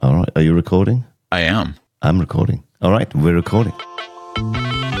Are you recording? I am. I'm recording. All right, we're recording.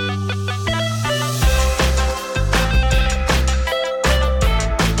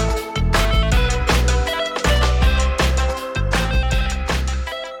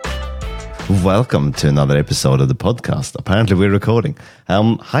 Welcome to another episode of the podcast. Apparently, we're recording.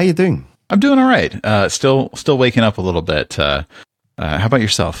 How are you doing? I'm doing all right. Still waking up a little bit. How about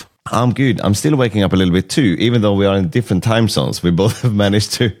yourself? I'm good. I'm still waking up a little bit too, even though we are in different time zones. We both have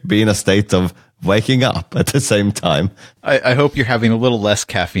managed to be in a state of waking up at the same time. I hope you're having a little less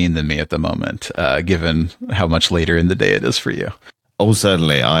caffeine than me at the moment, given how much later in the day it is for you. Oh,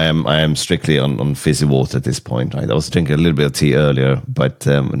 certainly. I am strictly on fizzy water at this point. Right? I was drinking a little bit of tea earlier, but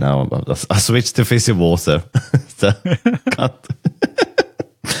now I switched to fizzy water. So,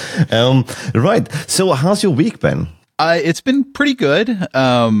 right. So, how's your week been? It's been pretty good.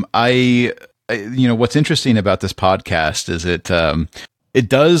 What's interesting about this podcast is it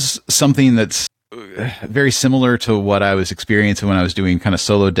does something that's very similar to what I was experiencing when I was doing kind of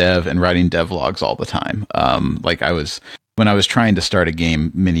solo dev and writing devlogs all the time. When I was trying to start a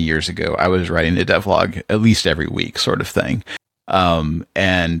game many years ago, I was writing a devlog at least every week, sort of thing.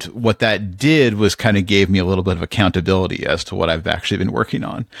 And what that did was kind of gave me a little bit of accountability as to what I've actually been working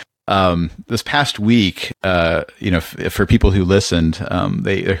on. This past week, for people who listened,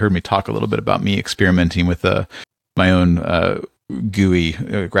 they heard me talk a little bit about me experimenting with my own GUI,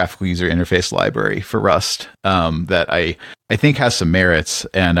 graphical user interface library for Rust, that I think has some merits.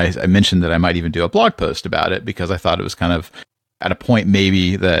 And I mentioned that I might even do a blog post about it because I thought it was kind of at a point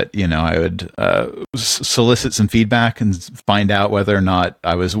maybe that, I would solicit some feedback and find out whether or not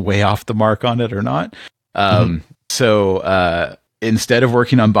I was way off the mark on it or not. So instead of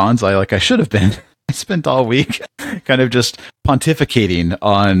working on Bonsai like I should have been, I spent all week kind of just pontificating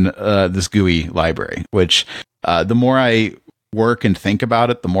on this GUI library, which the more I work and think about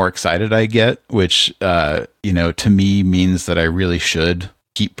it, the more excited I get, which, to me means that I really should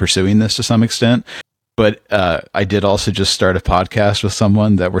keep pursuing this to some extent. But I did also just start a podcast with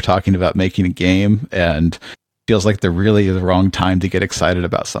someone that we're talking about making a game, and feels like the wrong time to get excited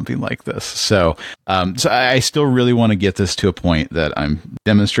about something like this. So I still really want to get this to a point that I'm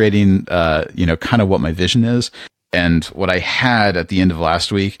demonstrating, kind of what my vision is. And what I had at the end of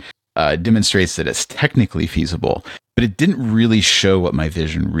last week demonstrates that it's technically feasible, but it didn't really show what my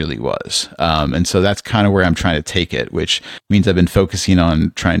vision really was. And so that's kind of where I'm trying to take it, which means I've been focusing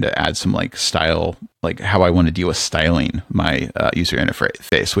on trying to add some like style, like how I want to deal with styling my user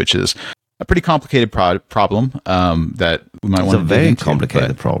interface, which is a pretty complicated problem that we might want to dig into. It's a very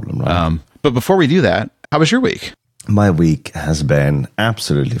complicated problem, right? But before we do that, how was your week? My week has been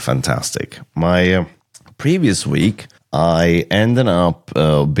absolutely fantastic. My previous week, I ended up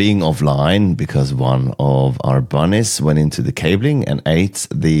being offline because one of our bunnies went into the cabling and ate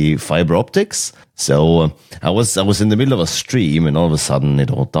the fiber optics. So I was in the middle of a stream, and all of a sudden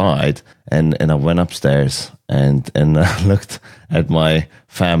it all died. And I went upstairs and I looked at my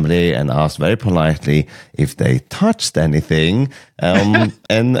family and asked very politely if they touched anything.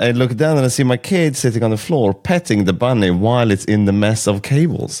 And I looked down and I see my kid sitting on the floor petting the bunny while it's in the mess of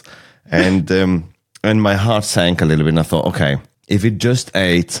cables. And my heart sank a little bit, and I thought, okay, if it just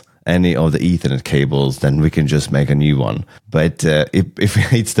ate any of the Ethernet cables, then we can just make a new one. But if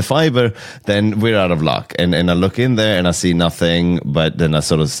it eats the fiber, then we're out of luck. And I look in there and I see nothing, but then I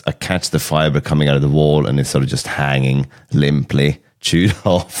catch the fiber coming out of the wall, and it's sort of just hanging limply, chewed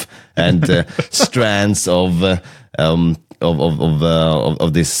off, and strands of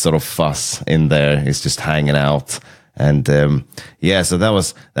this sort of fuss in there is just hanging out. And so that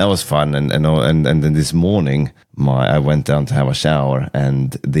was fun, and then this morning I went down to have a shower,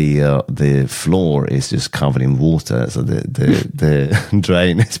 and the floor is just covered in water, so the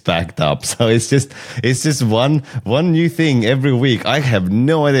drain is backed up. So it's just one new thing every week. I have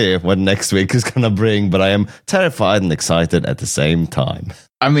no idea what next week is gonna bring, but I am terrified and excited at the same time.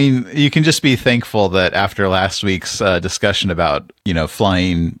 I mean, you can just be thankful that after last week's discussion about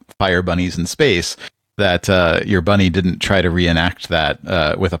flying fire bunnies in space, that your bunny didn't try to reenact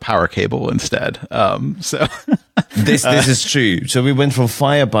that with a power cable instead. This is true. So we went from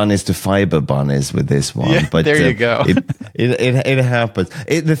fire bunnies to fiber bunnies with this one. Yeah, but there you go. It happens.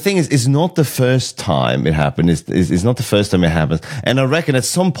 The thing is, it's not the first time it happened. It's not the first time it happens. And I reckon at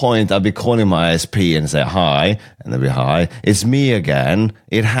some point I'll be calling my ISP and say hi, and they'll be hi. It's me again.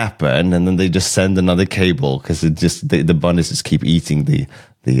 It happened, and then they just send another cable because the bunnies just keep eating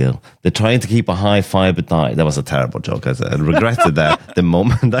they're trying to keep a high fiber diet. That was a terrible joke. I regretted that the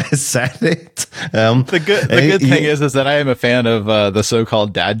moment I said it. The good thing is that I am a fan of the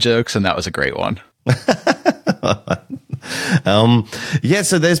so-called dad jokes, and that was a great one. Yeah,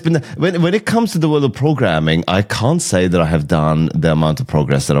 so there's been when it comes to the world of programming, I can't say that I have done the amount of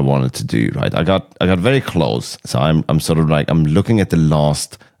progress that I wanted to do. Right, I got very close, so I'm sort of like I'm looking at the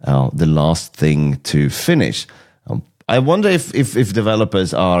last thing to finish. I wonder if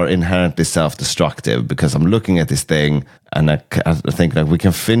developers are inherently self-destructive, because I'm looking at this thing and I think like we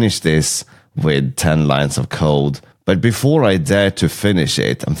can finish this with 10 lines of code, but before I dare to finish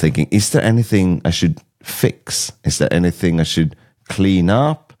it, I'm thinking, is there anything I should fix? Is there anything I should clean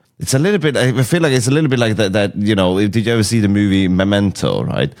up? It's a little bit, I feel like it's a little bit like that, you know, did you ever see the movie Memento,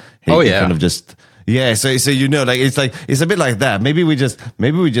 right? Oh, yeah. Kind of just, yeah, so you know, like it's a bit like that. Maybe we just,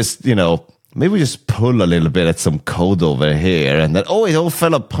 you know, maybe we just pull a little bit at some code over here, and then, oh, it all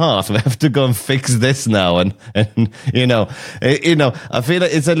fell apart. We have to go and fix this now. And you know, I feel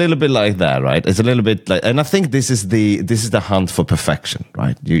like it's a little bit like that, right? It's a little bit like, and I think this is the hunt for perfection,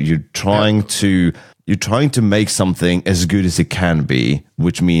 right? You're trying to make something as good as it can be,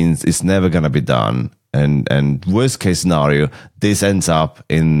 which means it's never going to be done. And worst case scenario, this ends up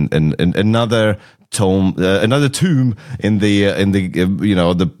in another tomb in the you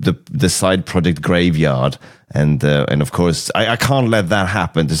know, the side project graveyard, and of course I can't let that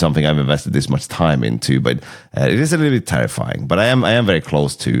happen to something I've invested this much time into. But it is a little bit terrifying. But I am very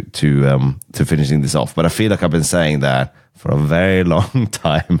close to finishing this off. But I feel like I've been saying that for a very long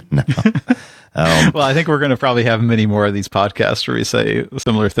time now. Well, I think we're going to probably have many more of these podcasts where we say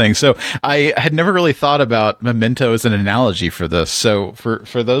similar things. So I had never really thought about Memento as an analogy for this. So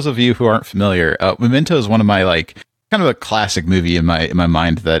for those of you who aren't familiar, Memento is one of my, like, kind of a classic movie in my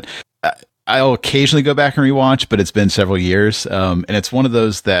mind that I'll occasionally go back and rewatch, but it's been several years. And it's one of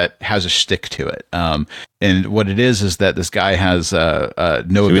those that has a shtick to it. And what it is that this guy has no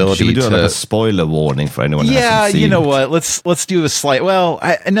ability should we do to... like a spoiler warning for anyone who hasn't seen you know it? what? Let's do a slight... Well,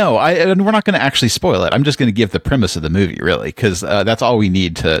 we're not going to actually spoil it. I'm just going to give the premise of the movie, really, because that's all we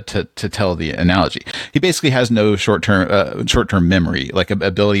need to tell the analogy. He basically has no short-term memory, like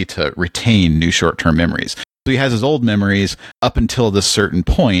ability to retain new short-term memories. So he has his old memories up until this certain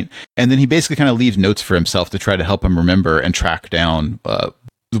point, and then he basically kind of leaves notes for himself to try to help him remember and track down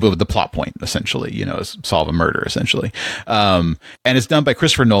the plot point, essentially, you know, solve a murder, essentially. And it's done by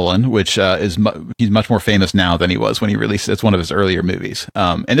Christopher Nolan, which he's much more famous now than he was when he released it. It's one of his earlier movies.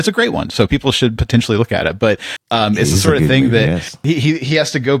 And it's a great one, so people should potentially look at it. But it's the sort of thing that he has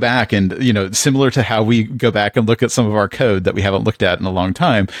to go back and, you know, similar to how we go back and look at some of our code that we haven't looked at in a long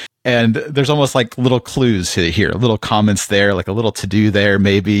time. And there's almost like little clues here, little comments there, like a little to-do there,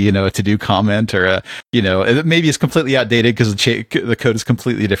 maybe, you know, a to-do comment, or maybe it's completely outdated because the code is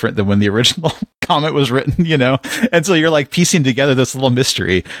completely different than when the original comment was written, you know? And so you're like piecing together this little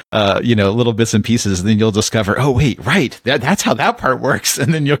mystery, little bits and pieces, and then you'll discover, oh, wait, right, that's how that part works.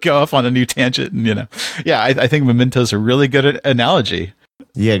 And then you'll go off on a new tangent, and, you know, yeah, I think Memento's a really good analogy.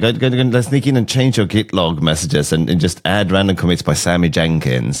 Yeah, let's sneak in and change your Git log messages and just add random commits by Sammy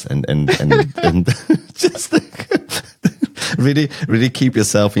Jenkins and just really keep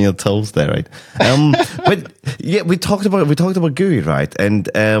yourself in your toes there, right? But yeah, we talked about GUI, right? And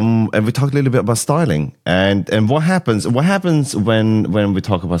we talked a little bit about styling and what happens when we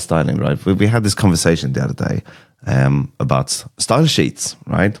talk about styling, right? We had this conversation the other day about style sheets,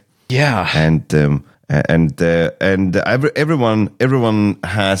 right? Yeah, and everyone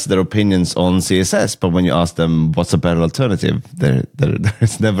has their opinions on CSS, but when you ask them what's a better alternative,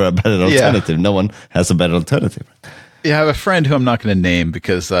 there's never a better alternative. Yeah. No one has a better alternative. Yeah, I have a friend who I'm not going to name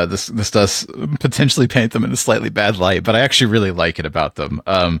because this does potentially paint them in a slightly bad light, but I actually really like it about them.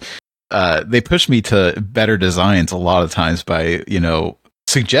 They push me to better designs a lot of times by, you know,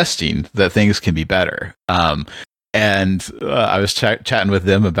 suggesting that things can be better. And I was chatting with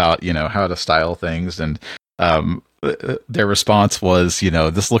them about, you know, how to style things, and their response was, you know,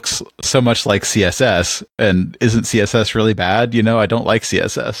 this looks so much like CSS, and isn't CSS really bad? You know, I don't like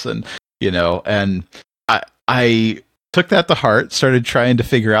CSS, and, you know, and I took that to heart, started trying to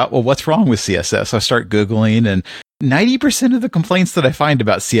figure out, well, what's wrong with CSS? I start Googling, and 90% of the complaints that I find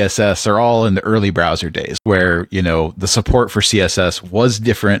about CSS are all in the early browser days where, you know, the support for CSS was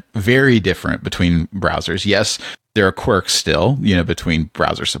different, very different between browsers. Yes, there are quirks still, you know, between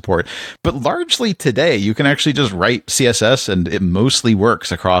browser support, but largely today you can actually just write CSS and it mostly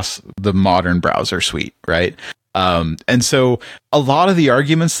works across the modern browser suite, right? And so a lot of the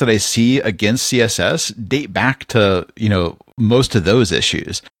arguments that I see against CSS date back to, you know, most of those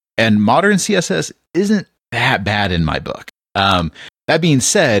issues, and modern CSS isn't that bad in my book. That being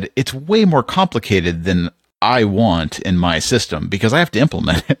said, it's way more complicated than I want in my system because I have to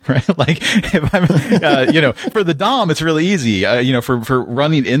implement it, right? Like if I'm, for the DOM, it's really easy. For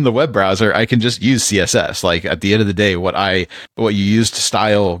running in the web browser, I can just use CSS. Like at the end of the day, what you use to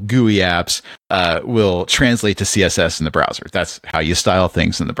style GUI apps, will translate to CSS in the browser. That's how you style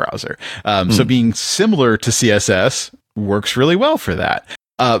things in the browser. So being similar to CSS works really well for that.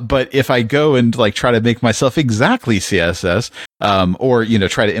 But if I go and like try to make myself exactly CSS, or,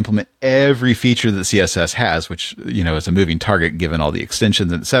 try to implement every feature that CSS has, which, is a moving target given all the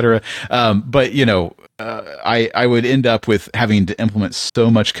extensions, et cetera. I would end up with having to implement so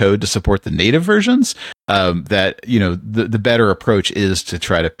much code to support the native versions, that, the better approach is to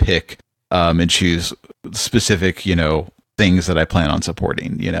try to pick, and choose specific, things that I plan on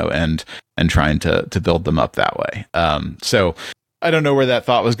supporting, and trying to build them up that way. So I don't know where that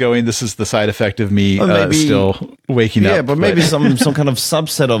thought was going. This is the side effect of me still waking up. Yeah, but maybe some kind of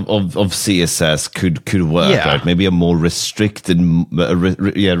subset of CSS could work, right? Maybe a more restricted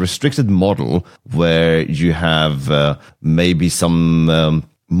model where you have maybe some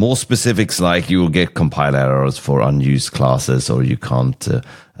more specifics, like you will get compile errors for unused classes, or you can't,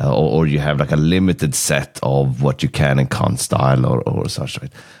 or you have like a limited set of what you can and can't style, or such,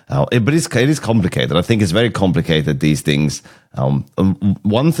 right? But it is complicated. I think it's very complicated, these things.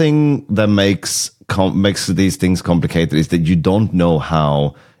 One thing that makes these things complicated is that you don't know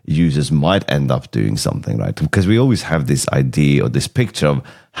how users might end up doing something, right? Because we always have this idea or this picture of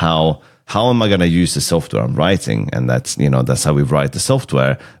how am I going to use the software I'm writing? And that's how we write the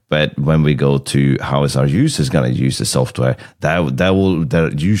software. But when we go to how is our users going to use the software,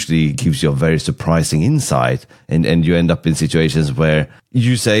 that usually gives you a very surprising insight. And you end up in situations where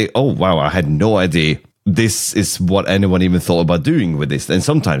you say, oh, wow, I had no idea this is what anyone even thought about doing with this. And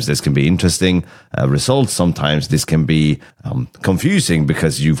sometimes this can be interesting results. Sometimes this can be confusing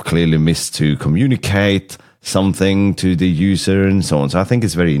because you've clearly missed to communicate something to the user and so on. So I think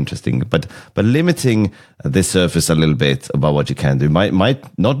it's very interesting, but limiting the surface a little bit about what you can do might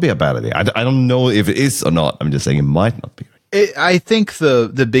not be a bad idea. I don't know if it is or not. I'm just saying it might not be. I think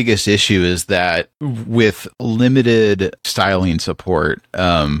the biggest issue is that with limited styling support,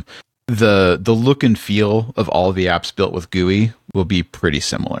 the look and feel of all the apps built with GUI will be pretty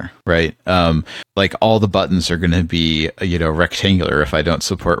similar, right? Like all the buttons are going to be, rectangular if I don't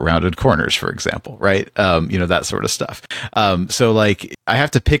support rounded corners, for example, right? That sort of stuff. So like I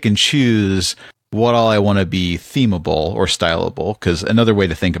have to pick and choose what all I want to be themable or stylable, because another way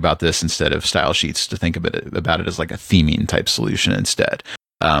to think about this instead of style sheets, to think about it as like a theming type solution instead.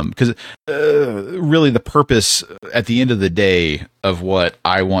 Because really the purpose at the end of the day of what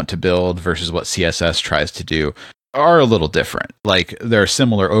I want to build versus what CSS tries to do are a little different. Like there are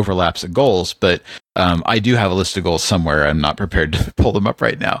similar overlaps of goals, but I do have a list of goals somewhere. I'm not prepared to pull them up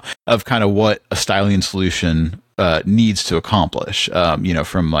right now, of kind of what a styling solution needs to accomplish,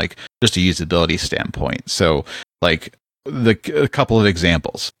 from like just a usability standpoint. So like a couple of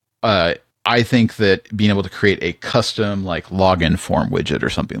examples. I think that being able to create a custom like login form widget or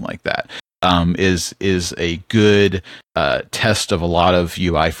something like that is a good test of a lot of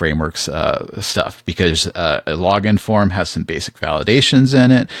UI frameworks stuff, because a login form has some basic validations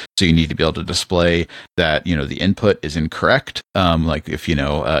in it. So you need to be able to display that, the input is incorrect. Like if,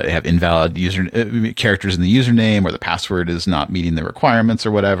 have invalid characters in the username, or the password is not meeting the requirements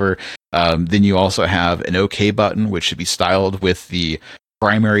or whatever. Then you also have an OK button, which should be styled with the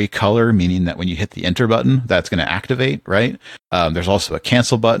primary color, meaning that when you hit the enter button, that's going to activate, right? There's also a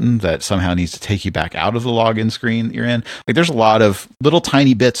cancel button that somehow needs to take you back out of the login screen that you're in. Like there's a lot of little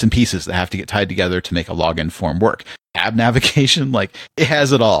tiny bits and pieces that have to get tied together to make a login form work. Tab navigation, like it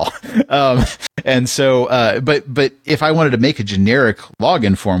has it all. And so, but if I wanted to make a generic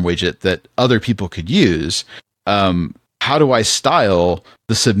login form widget that other people could use, how do I style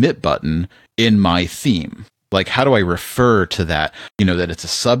the submit button in my theme? Like, how do I refer to that, that it's a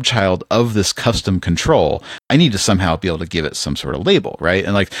subchild of this custom control? I need to somehow be able to give it some sort of label, right?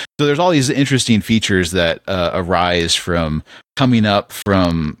 And like, so there's all these interesting features that arise from coming up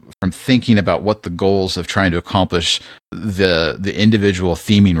from thinking about what the goals of trying to accomplish the individual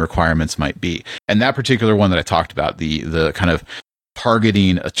theming requirements might be. And that particular one that I talked about, the kind of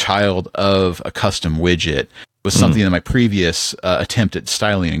targeting a child of a custom widget, was something that my previous attempt at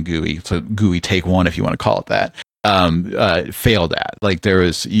styling in GUI, so GUI take one, if you want to call it that, failed at. Like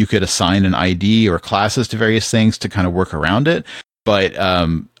you could assign an ID or classes to various things to kind of work around it. But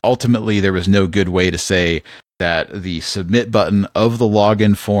ultimately there was no good way to say, that the submit button of the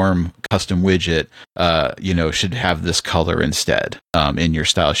login form custom widget, should have this color instead in your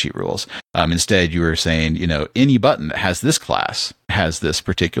style sheet rules. Instead, you were saying, any button that has this class has this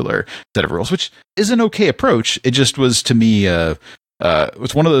particular set of rules, which is an okay approach. It just was, to me,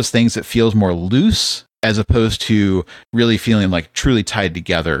 it's one of those things that feels more loose as opposed to really feeling like truly tied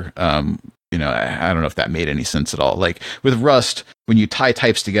together. I don't know if that made any sense at all. Like with Rust, when you tie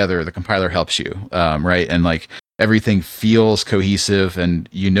types together, the compiler helps you, right? And like everything feels cohesive, and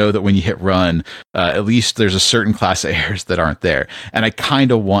that when you hit run, at least there's a certain class of errors that aren't there. And I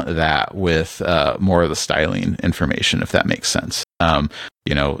kind of want that with more of the styling information, if that makes sense.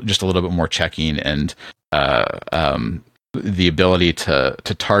 Just a little bit more checking and the ability to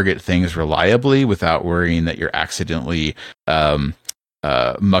target things reliably without worrying that you're accidentally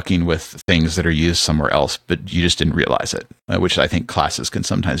mucking with things that are used somewhere else, but you just didn't realize it, which I think classes can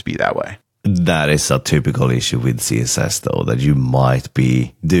sometimes be that way. That is a typical issue with CSS, though, that you might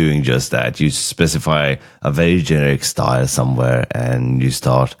be doing just that. You specify a very generic style somewhere, and you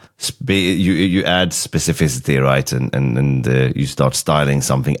start you add specificity, right? And you start styling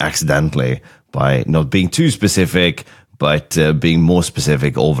something accidentally by not being too specific, but being more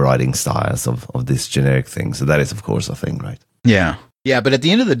specific, overriding styles of this generic thing. So that is, of course, a thing, right? Yeah. Yeah, but at the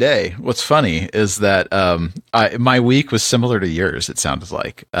end of the day, what's funny is that my week was similar to yours, it sounds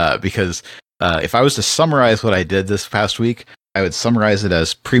like, because if I was to summarize what I did this past week, I would summarize it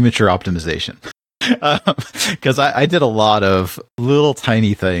as premature optimization. Because I did a lot of little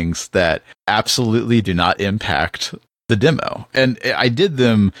tiny things that absolutely do not impact the demo. And I did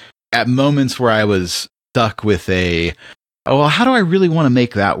them at moments where I was stuck with how do I really want to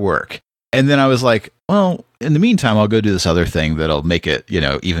make that work? And then I was like, well, in the meantime, I'll go do this other thing that'll make it,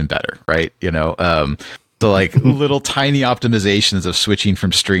 even better, right? So like little tiny optimizations of switching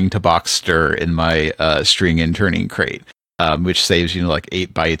from string to box stir in my string interning crate, which saves, like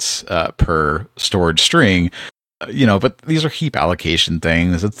 8 bytes per stored string. But these are heap allocation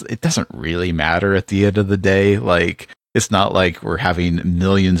things. It doesn't really matter at the end of the day. Like, it's not like we're having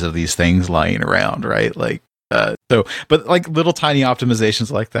millions of these things lying around, right? Like, but like little tiny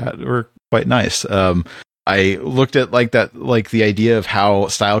optimizations like that were quite nice. I looked at the idea of how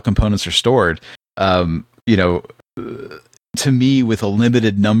style components are stored. To me, with a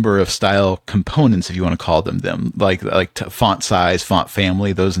limited number of style components, if you want to call them, like font size, font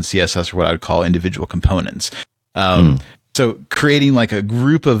family, those in CSS are what I would call individual components. So creating like a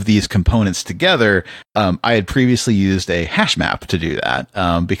group of these components together, I had previously used a hash map to do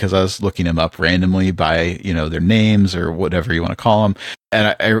that, because I was looking them up randomly by, their names or whatever you want to call them.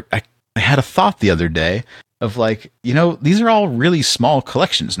 And I had a thought the other day of like, these are all really small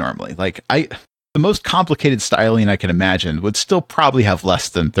collections normally. Like the most complicated styling I can imagine would still probably have less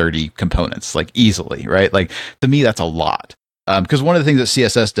than 30 components, like easily, right? Like to me, that's a lot. Because one of the things that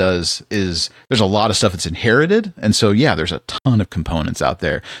CSS does is there's a lot of stuff that's inherited. And so, yeah, there's a ton of components out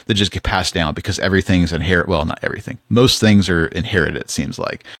there that just get passed down because everything's inherit. Well, not everything. Most things are inherited, it seems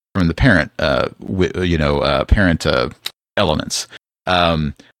like, from the parent, parent elements.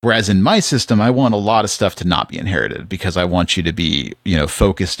 Whereas in my system, I want a lot of stuff to not be inherited because I want you to be,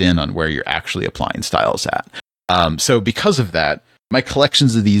 focused in on where you're actually applying styles at. So because of that, my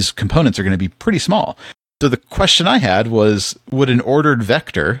collections of these components are going to be pretty small. So the question I had was, would an ordered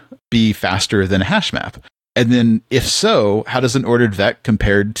vector be faster than a hash map? And then if so, how does an ordered vec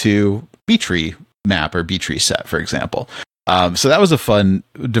compared to B-tree map or B-tree set, for example? So that was a fun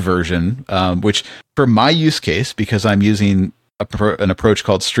diversion, which for my use case, because I'm using an approach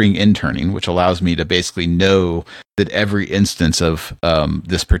called string interning, which allows me to basically know that every instance of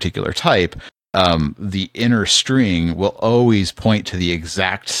this particular type, the inner string will always point to the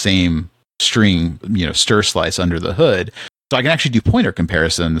exact same string, stir slice under the hood. So I can actually do pointer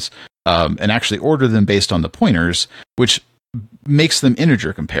comparisons and actually order them based on the pointers, which makes them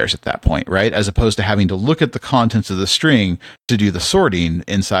integer compares at that point, right? As opposed to having to look at the contents of the string to do the sorting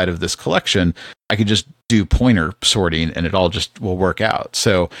inside of this collection. I could just do pointer sorting and it all just will work out.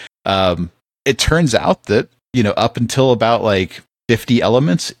 So it turns out that, up until about like 50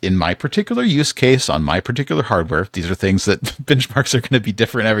 elements in my particular use case on my particular hardware. These are things that benchmarks are going to be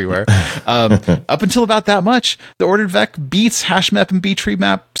different everywhere. Up until about that much, the ordered vec beats hash map and B-tree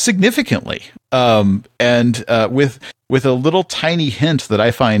map significantly. And with a little tiny hint that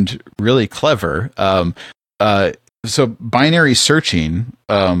I find really clever. So binary searching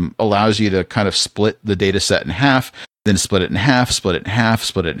allows you to kind of split the data set in half, then split it in half, split it in half,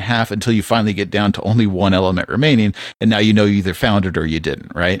 split it in half until you finally get down to only one element remaining. And now you either found it or you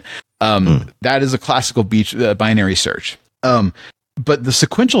didn't, right? That is a classical binary search. But the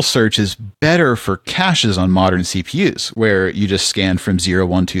sequential search is better for caches on modern CPUs, where you just scan from 0,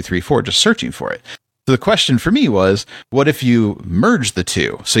 1, 2, 3, 4, just searching for it. So the question for me was, what if you merge the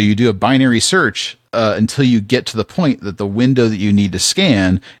two? So you do a binary search until you get to the point that the window that you need to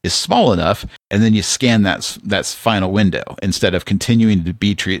scan is small enough, and then you scan that final window instead of continuing to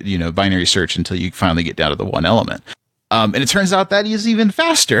be binary search until you finally get down to the one element. And it turns out that is even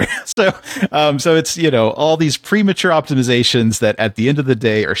faster. So it's, all these premature optimizations that at the end of the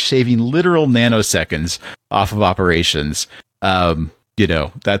day are shaving literal nanoseconds off of operations.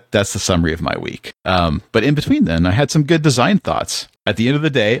 That's the summary of my week. But in between then, I had some good design thoughts. At the end of the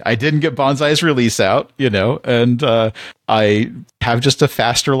day, I didn't get Bonsai's release out, and I have just a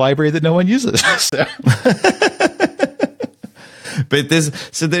faster library that no one uses. So. But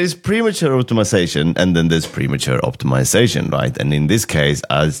there's premature optimization, and then there's premature optimization, right? And in this case,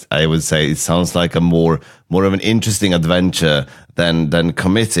 as I would say, it sounds like a more of an interesting adventure than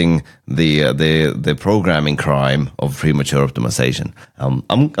committing the programming crime of premature optimization.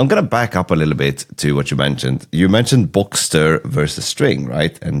 I'm gonna back up a little bit to what you mentioned. You mentioned boxster versus string,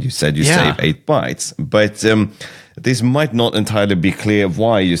 right? And you said you save 8 bytes, but this might not entirely be clear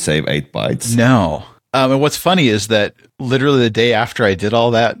why you save 8 bytes. No. And what's funny is that literally the day after I did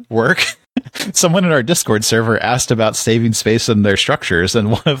all that work, someone in our Discord server asked about saving space in their structures,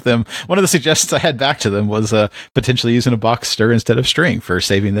 and one of the suggestions I had back to them was potentially using a box stir instead of string for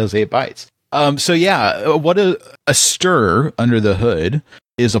saving those 8 bytes. What a stir under the hood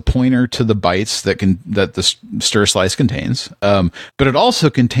is a pointer to the bytes that the stir slice contains, but it also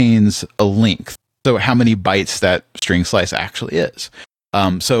contains a length. So how many bytes that string slice actually is.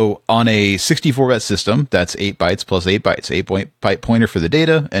 So on a 64-bit system, that's 8 bytes plus 8 bytes, 8-byte pointer for the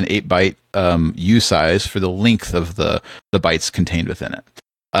data, and 8-byte U size for the length of the bytes contained within it.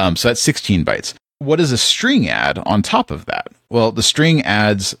 So that's 16 bytes. What does a string add on top of that? Well, the string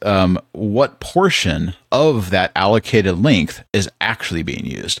adds what portion of that allocated length is actually being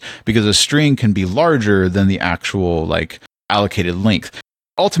used, because a string can be larger than the actual allocated length.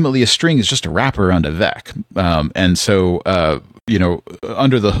 Ultimately, a string is just a wrapper around a vec, and so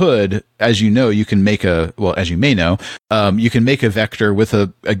under the hood, as you know, you can make as you may know, you can make a vector with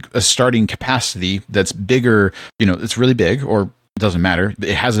a starting capacity that's bigger. It's really big, or it doesn't matter.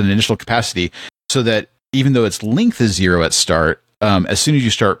 It has an initial capacity, so that even though its length is 0 at start, as soon as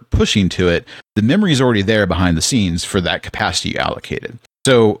you start pushing to it, the memory is already there behind the scenes for that capacity you allocated.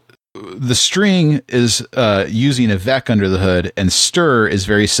 So the string is using a vec under the hood, and stir is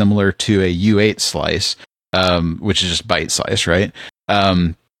very similar to a U8 slice, which is just byte slice, right?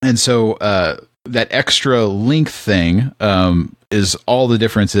 And so that extra length thing is all the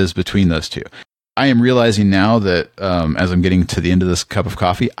differences between those two. I am realizing now that as I'm getting to the end of this cup of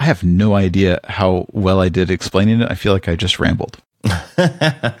coffee, I have no idea how well I did explaining it. I feel like I just rambled.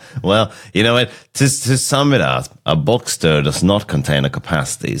 Well, you know what? To sum it up, a boxster does not contain a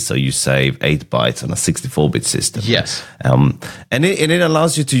capacity, so you save 8 bytes on a 64-bit system. Yes. And it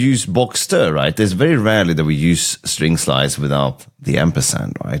allows you to use boxster, right? There's very rarely that we use string slice without the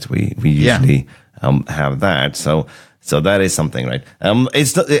ampersand, right? We usually have that. So that is something, right?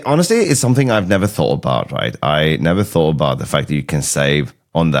 Honestly, it's something I've never thought about, right? I never thought about the fact that you can save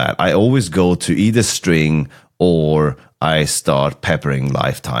on that. I always go to either string or I start peppering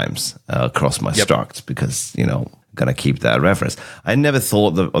lifetimes across my structs because, gonna keep that reference. I never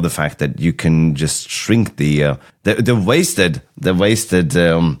thought of the fact that you can just shrink the wasted 8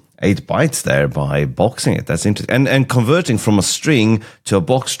 bytes there by boxing it. That's interesting. And converting from a string to a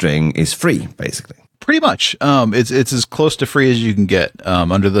box string is free, basically. Pretty much. It's as close to free as you can get.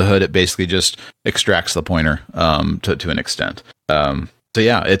 Under the hood, it basically just extracts the pointer to an extent. So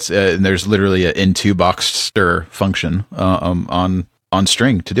yeah, it's there's literally an into box stir function on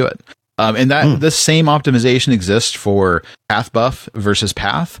string to do it. And that the same optimization exists for path buff versus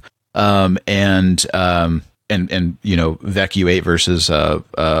path, and vec U8 versus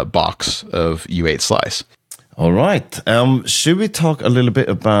box of U8 slice. All right. Should we talk a little bit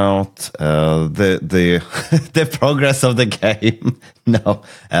about the progress of the game? No.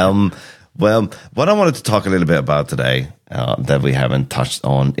 Well, what I wanted to talk a little bit about today that we haven't touched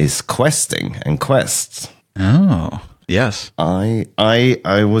on is questing and quests. Oh, yes. I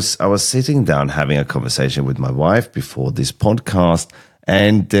was sitting down having a conversation with my wife before this podcast,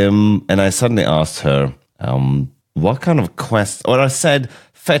 and I suddenly asked her what kind of quests, or I said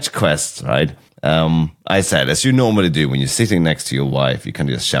fetch quests, right? I said, as you normally do when you're sitting next to your wife, you can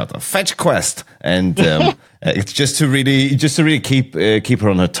just shout out, "Fetch quest," and it's just to really keep her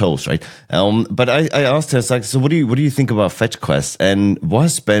on her toes, right? But I asked her, it's like, so what do you think about fetch quests, and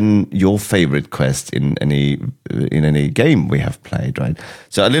what's been your favorite quest in any game we have played, right?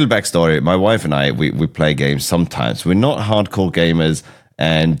 So a little backstory: my wife and I we play games sometimes. We're not hardcore gamers,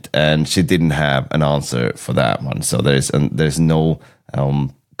 and she didn't have an answer for that one. So there's no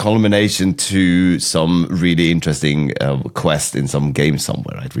culmination to some really interesting quest in some game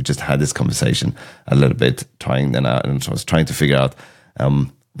somewhere, right? We just had this conversation a little bit, and I was trying to figure out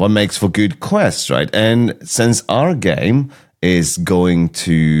what makes for good quests, right? And since our game is going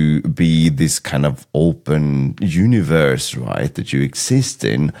to be this kind of open universe, right, that you exist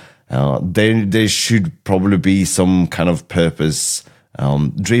in, there should probably be some kind of purpose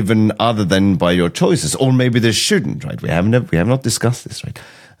driven other than by your choices, or maybe there shouldn't, right? We have not discussed this, right?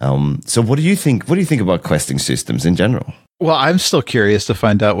 So what do you think? What do you think about questing systems in general? Well, I'm still curious to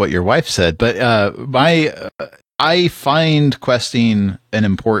find out what your wife said, but I find questing an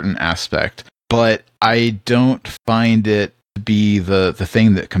important aspect, but I don't find it to be the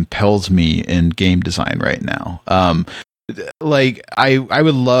thing that compels me in game design right now. Like I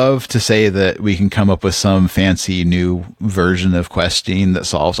would love to say that we can come up with some fancy new version of questing that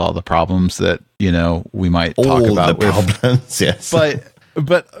solves all the problems that, we might talk about. All the problems, yes.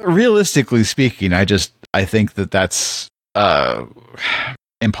 But realistically speaking, I think that's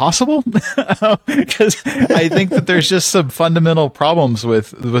impossible, because I think that there's just some fundamental problems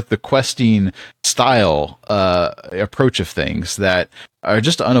with the questing style approach of things that are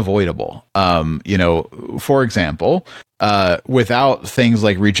just unavoidable. For example, without things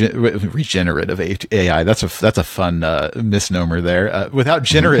like regenerative AI, that's a fun misnomer there. Without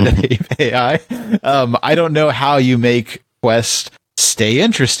generative AI, I don't know how you make quests stay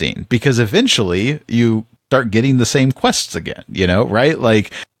interesting, because eventually you start getting the same quests again, right?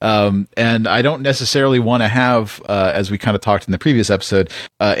 Like, and I don't necessarily want to have, as we kind of talked in the previous episode,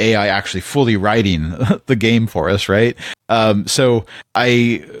 AI actually fully writing the game for us, right? So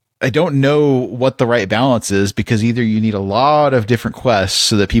I don't know what the right balance is, because either you need a lot of different quests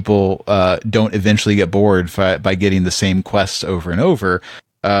so that people don't eventually get bored by getting the same quests over and over,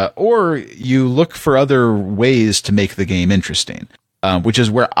 or you look for other ways to make the game interesting. Which is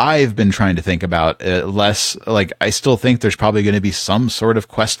where I've been trying to think about less. Like, I still think there's probably going to be some sort of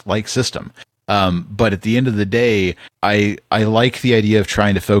quest-like system. But at the end of the day, I like the idea of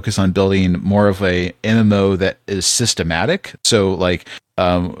trying to focus on building more of a MMO that is systematic. So like,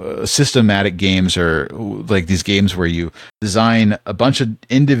 systematic games are like these games where you design a bunch of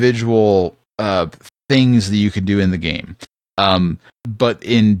individual things that you can do in the game. But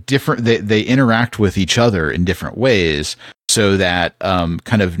in different, they interact with each other in different ways, so that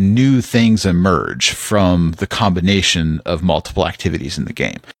kind of new things emerge from the combination of multiple activities in the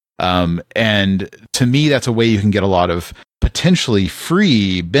game. And to me, that's a way you can get a lot of potentially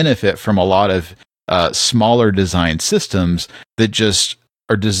free benefit from a lot of smaller design systems that just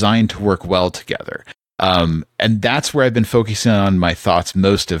are designed to work well together. And that's where I've been focusing on my thoughts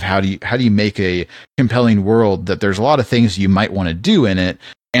most, of how do you make a compelling world that there's a lot of things you might want to do in it,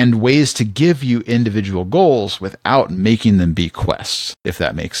 and ways to give you individual goals without making them be quests, if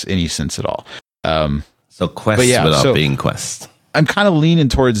that makes any sense at all. So quests without being quests. I'm kind of leaning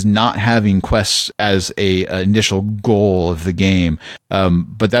towards not having quests as a initial goal of the game,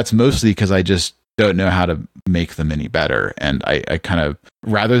 but that's mostly because I just don't know how to make them any better. And I kind of,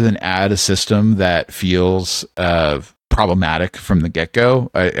 rather than add a system that feels problematic from the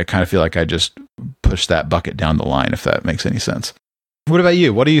get-go, I kind of feel like I just push that bucket down the line, if that makes any sense. What about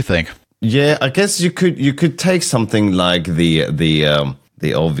you? What do you think? Yeah, I guess you could take something like the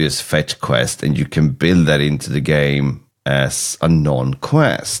obvious fetch quest, and you can build that into the game as a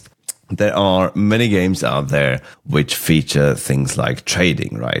non-quest. There are many games out there which feature things like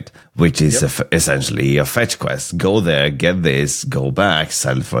trading, right? Which is essentially a fetch quest. Go there, get this, go back,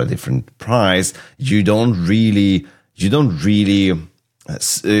 sell for a different price. You don't really deliver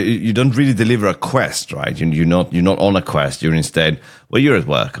a quest, right? You're not on a quest. You're instead, well, you're at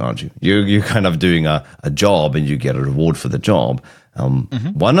work, aren't you? You're kind of doing a job, and you get a reward for the job.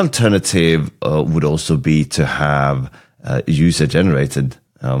 One alternative would also be to have user generated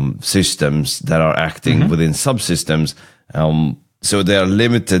systems that are acting within subsystems. So they are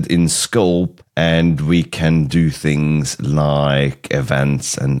limited in scope, and we can do things like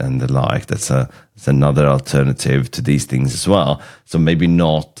events and the like. That's another alternative to these things as well. So maybe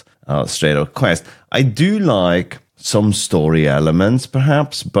not straight up quest. I do like some story elements,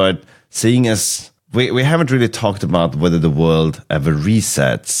 perhaps, but seeing as we haven't really talked about whether the world ever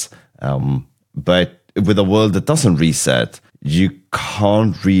resets, But with a world that doesn't reset, you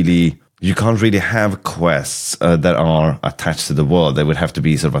can't really have quests that are attached to the world. They would have to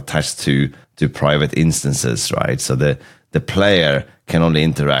be sort of attached to private instances, right? So the player can only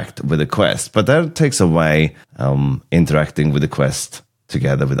interact with the quest, but that takes away interacting with the quest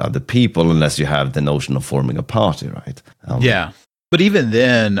together with other people, unless you have the notion of forming a party, right? Yeah. But even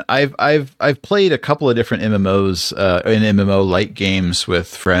then, I've played a couple of different MMOs in MMO light games with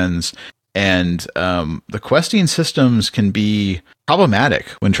friends, and the questing systems can be problematic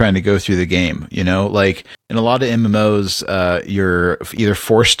when trying to go through the game. You know, like in a lot of MMOs, you're either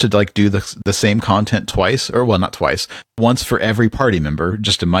forced to like do the same content twice, or well, not twice, once for every party member.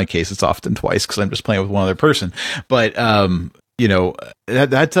 Just in my case, it's often twice because I'm just playing with one other person. But you know,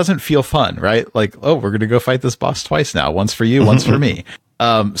 that doesn't feel fun, right? Like, oh, we're going to go fight this boss twice now. Once for you, once for me.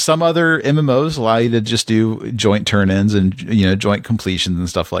 Some other MMOs allow you to just do joint turn-ins and, you know, joint completions and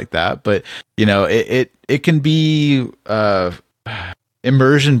stuff like that. But, you know, it can be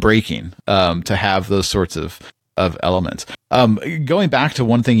immersion breaking to have those sorts of elements. Going back to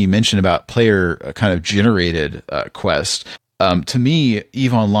one thing you mentioned about player kind of generated quests. To me,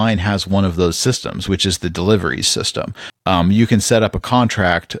 EVE Online has one of those systems, which is the delivery system. You can set up a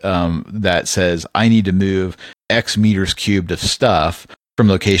contract that says, I need to move X meters cubed of stuff from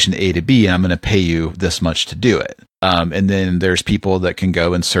location A to B, and I'm going to pay you this much to do it. And then there's people that can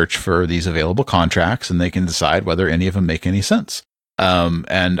go and search for these available contracts, and they can decide whether any of them make any sense.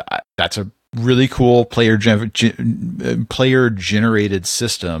 And that's a really cool player generated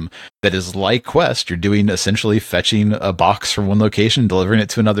system that is like Quest. You're doing essentially fetching a box from one location, delivering it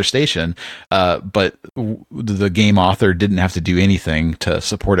to another station, but the game author didn't have to do anything to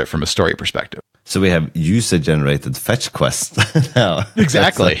support it from a story perspective. So we have user generated fetch quests now.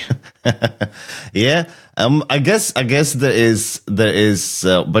 Exactly. Yeah. I guess there is,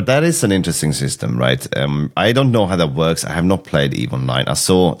 but that is an interesting system, right? I don't know how that works. I have not played EVE Online. I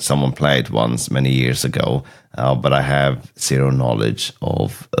saw someone play it once many years ago, but I have zero knowledge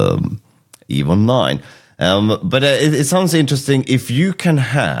of EVE Online. But it sounds interesting. If you can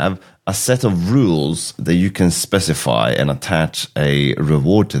have a set of rules that you can specify and attach a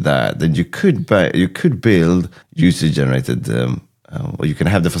reward to that, then you could build user generated, or you can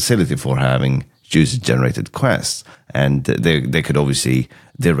have the facility for having user-generated quests, and they could obviously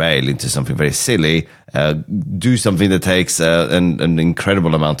derail into something very silly, do something that takes an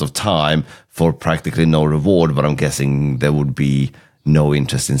incredible amount of time for practically no reward, but I'm guessing there would be no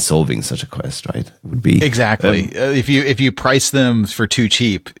interest in solving such a quest, right? It would be exactly if you price them for too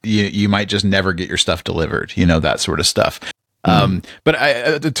cheap, you might just never get your stuff delivered, you know, that sort of stuff. But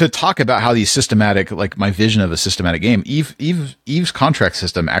to talk about how these systematic, like my vision of a systematic game, EVE's contract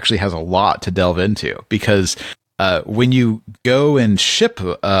system actually has a lot to delve into, because when you go and ship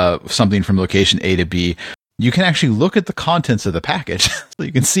something from location A to B, you can actually look at the contents of the package so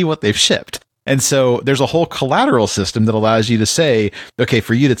you can see what they've shipped. And so there's a whole collateral system that allows you to say, okay,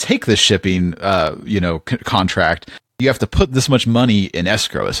 for you to take this shipping, contract, you have to put this much money in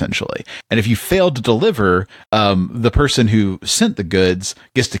escrow, essentially. And if you fail to deliver, the person who sent the goods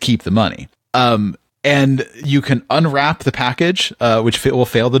gets to keep the money. And you can unwrap the package, which will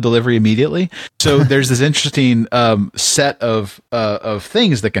fail the delivery immediately. So there's this interesting set of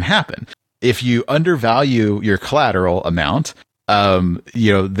things that can happen. If you undervalue your collateral amount,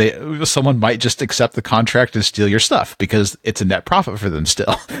 someone might just accept the contract and steal your stuff because it's a net profit for them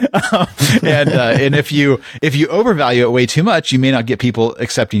still. And if you overvalue it way too much, you may not get people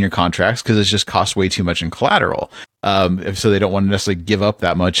accepting your contracts because it's just cost way too much in collateral. So they don't want to necessarily give up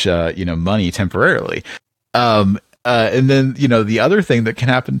that much, money temporarily. And then, the other thing that can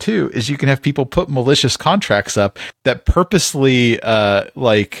happen too is you can have people put malicious contracts up that purposely,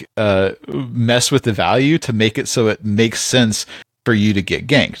 mess with the value to make it so it makes sense for you to get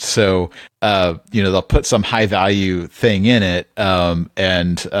ganked. So, they'll put some high value thing in it,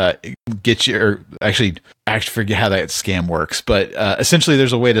 and get you, or actually forget how that scam works. But, essentially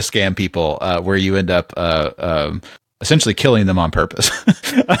there's a way to scam people, where you end up, essentially killing them on purpose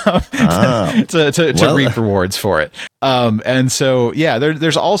to reap rewards for it. And so, yeah,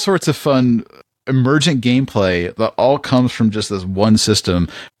 there's all sorts of fun emergent gameplay that all comes from just this one system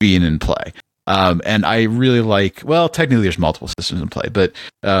being in play. And I really technically there's multiple systems in play, but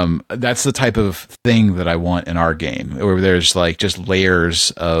that's the type of thing that I want in our game, where there's like just layers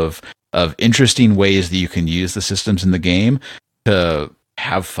of interesting ways that you can use the systems in the game to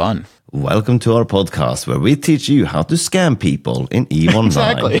have fun. Welcome to our podcast where we teach you how to scam people in EVE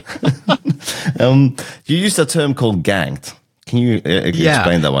Online. Exactly. You used a term called ganked. Can you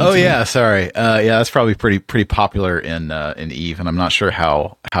explain that one? Oh, yeah. Sorry. That's probably pretty popular in EVE, and I'm not sure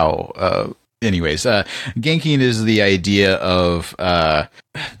how anyways, ganking is the idea of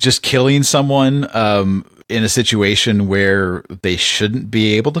just killing someone in a situation where they shouldn't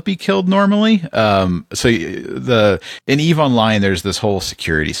be able to be killed normally. So in EVE Online, there's this whole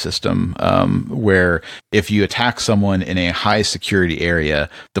security system where if you attack someone in a high security area,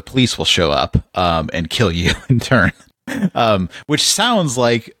 the police will show up and kill you in turn. Which sounds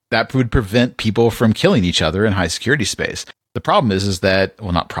like that would prevent people from killing each other in high security space. The problem is that,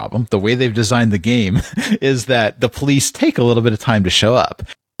 well, not problem. The way they've designed the game is that the police take a little bit of time to show up.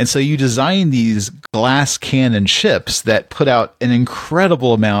 And so you design these glass cannon ships that put out an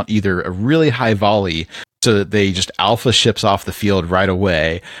incredible amount, either a really high volley, so that they just alpha ships off the field right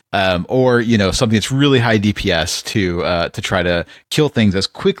away, or something that's really high DPS to try to kill things as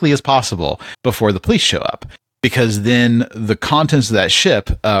quickly as possible before the police show up. Because then the contents of that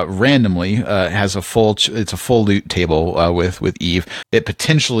ship randomly has a full loot table with Eve. It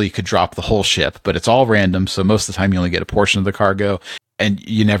potentially could drop the whole ship, but it's all random. So most of the time you only get a portion of the cargo, and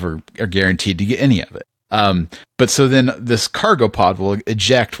you never are guaranteed to get any of it. But so then this cargo pod will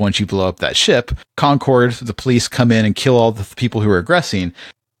eject once you blow up that ship. Concord, the police come in and kill all the people who are aggressing,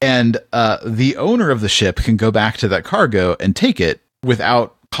 and the owner of the ship can go back to that cargo and take it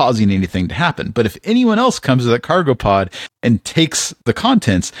without causing anything to happen. But if anyone else comes to that cargo pod and takes the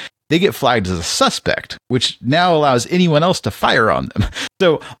contents, they get flagged as a suspect, which now allows anyone else to fire on them.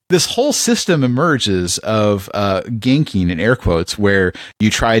 So this whole system emerges of ganking, in air quotes, where you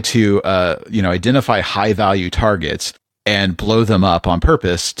try to identify high value targets and blow them up on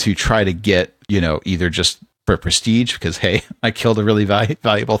purpose to try to get either just for prestige, because hey, I killed a really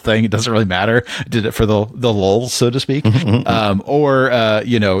valuable thing. It doesn't really matter. I did it for the lulz, so to speak. Or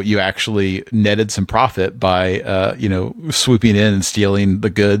you actually netted some profit by swooping in and stealing the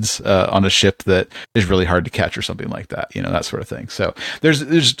goods on a ship that is really hard to catch or something like that. That sort of thing. So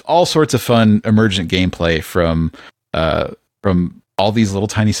there's all sorts of fun emergent gameplay from all these little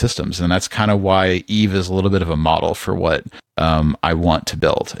tiny systems, and that's kind of why Eve is a little bit of a model for what I want to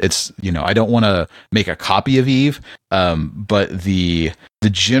build. It's I don't want to make a copy of Eve, but the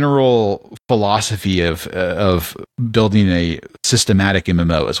general philosophy of building a systematic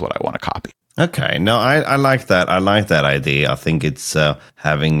MMO is what I want to copy. Okay, no, I like that. I like that idea. I think it's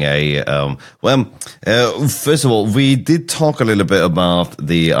having a first of all, we did talk a little bit about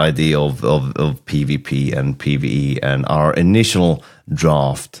the idea of PvP and PvE, and our initial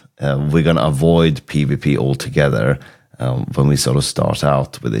draft. We're going to avoid PvP altogether when we sort of start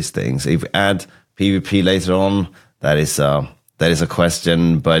out with these things. If we add PvP later on, that is a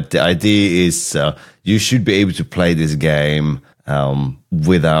question. But the idea is you should be able to play this game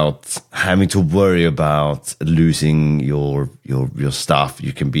without having to worry about losing your stuff.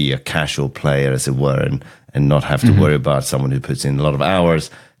 You can be a casual player, as it were, and not have to worry about someone who puts in a lot of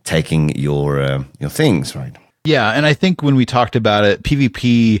hours taking your things, right? Yeah, and I think when we talked about it,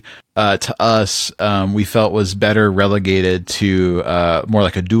 PvP to us, we felt was better relegated to more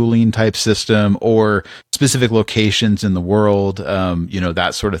like a dueling type system or specific locations in the world,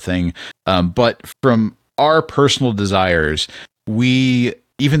 that sort of thing. But from our personal desires,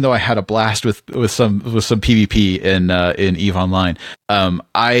 even though I had a blast with some PvP in EVE Online,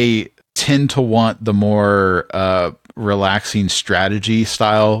 I tend to want the more relaxing strategy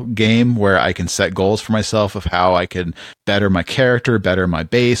style game where I can set goals for myself of how I can better my character, better my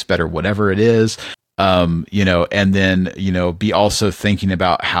base, better whatever it is. And then, be also thinking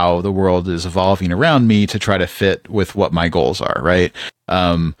about how the world is evolving around me to try to fit with what my goals are. Right.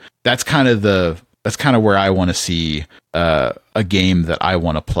 That's kind of where I want to see a game that I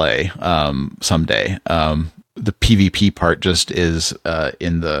want to play someday. The PvP part just is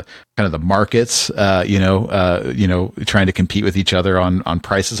in the kind of the markets, trying to compete with each other on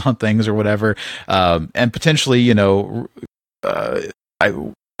prices on things or whatever, and potentially, I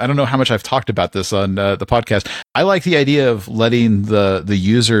don't know how much I've talked about this on the podcast. I like the idea of letting the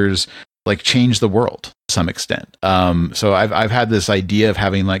users like change the world to some extent. So I've had this idea of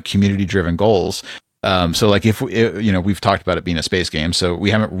having like community driven goals. So like if we've talked about it being a space game, so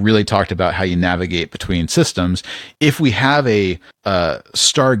we haven't really talked about how you navigate between systems. If we have a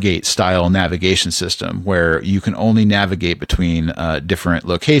Stargate style navigation system where you can only navigate between different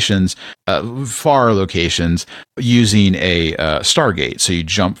locations, far locations, using a Stargate, so you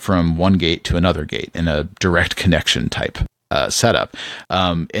jump from one gate to another gate in a direct connection type setup,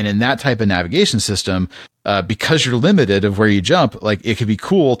 and in that type of navigation system, because you're limited of where you jump, like it could be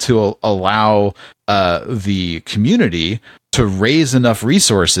cool to allow the community to raise enough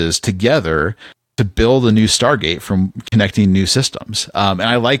resources together to build a new Stargate from connecting new systems. And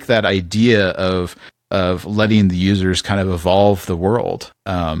I like that idea of of letting the users kind of evolve the world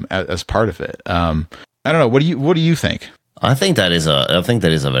as part of it. I don't know. What do you think? I think that is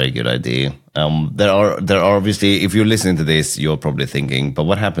a very good idea. There are obviously, if you're listening to this, you're probably thinking, but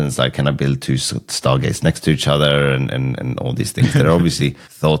what happens? Like, can I build two Stargates next to each other and all these things? There are obviously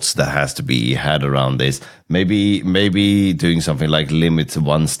thoughts that has to be had around this. Maybe doing something like limit to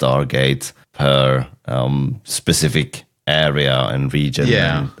one Stargate per specific area and region,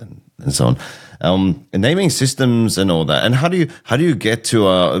 and so on. Naming systems and all that. And how do you get to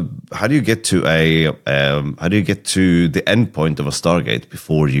the end point of a Stargate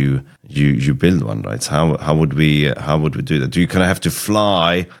before you build one, right? So how would we do that? Do you kind of have to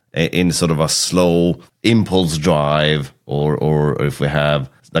fly in sort of a slow impulse drive, or if we have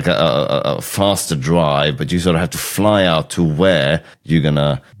like a faster drive, but you sort of have to fly out to where you're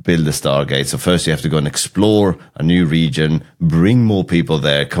gonna build the Stargate. So first you have to go and explore a new region, bring more people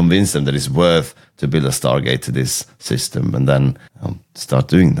there, convince them that it's worth to build a Stargate to this system, and then start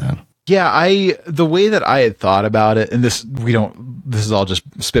doing that. Yeah, the way that I had thought about it, and this is all just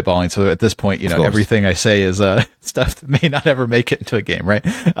spitballing. So at this point, everything I say is stuff that may not ever make it into a game, right?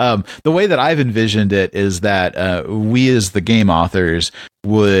 The way that I've envisioned it is that we as the game authors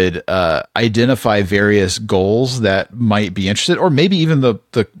would identify various goals that might be interested, or maybe even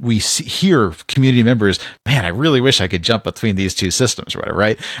we hear community members, man, I really wish I could jump between these two systems or whatever,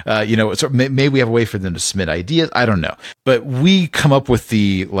 right? So maybe we have a way for them to submit ideas. I don't know, but we come up with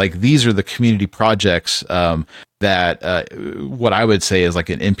these are the community projects that what I would say is like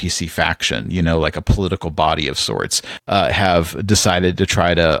an NPC faction, like a political body of sorts, have decided to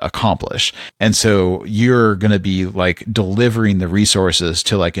try to accomplish. And so you're going to be like delivering the resources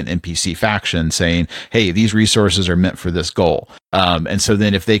to like an NPC faction saying, hey, these resources are meant for this goal. And so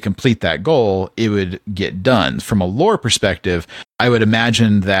then if they complete that goal, it would get done. From a lore perspective, I would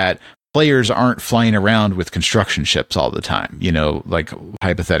imagine that players aren't flying around with construction ships all the time, like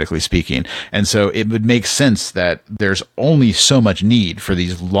hypothetically speaking. And so it would make sense that there's only so much need for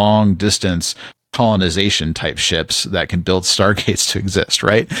these long distance colonization type ships that can build stargates to exist,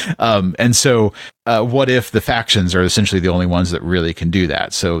 right? And so what if the factions are essentially the only ones that really can do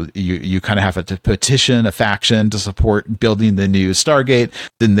that? So you kind of have to petition a faction to support building the new Stargate.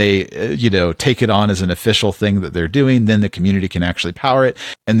 Then they, take it on as an official thing that they're doing. Then the community can actually power it.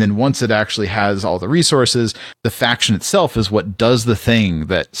 And then once it actually has all the resources, the faction itself is what does the thing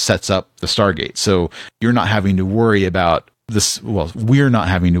that sets up the Stargate. So you're not having to worry about we're not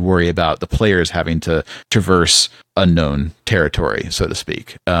having to worry about the players having to traverse unknown territory, so to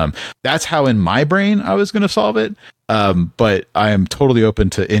speak. That's how in my brain I was going to solve it. But I am totally open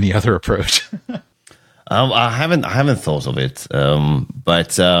to any other approach. I haven't thought of it.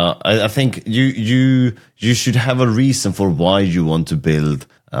 But I think you should have a reason for why you want to build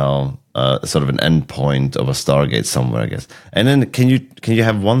sort of an endpoint of a Stargate somewhere, I guess. And then can you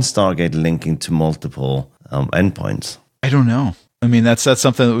have one Stargate linking to multiple endpoints? I don't know. I mean, that's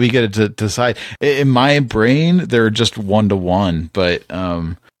something that we get to decide. In my brain, they're just 1-to-1, but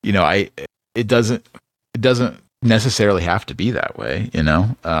it doesn't necessarily have to be that way.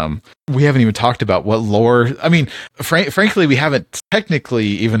 We haven't even talked about what lore. I mean, frankly, we haven't technically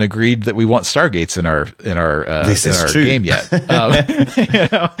even agreed that we want Stargates in our game yet.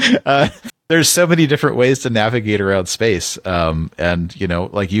 There's so many different ways to navigate around space. And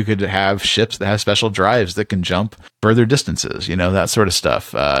you could have ships that have special drives that can jump further distances, that sort of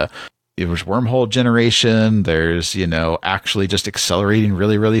stuff. There's wormhole generation. There's, actually just accelerating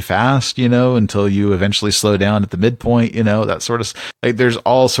really, really fast, until you eventually slow down at the midpoint, that sort of, there's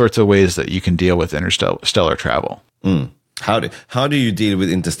all sorts of ways that you can deal with interstellar travel. How do you deal with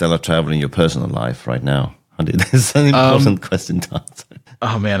interstellar travel in your personal life right now? That's an important question to answer.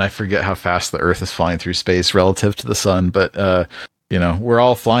 Oh man, I forget how fast the Earth is flying through space relative to the sun, but we're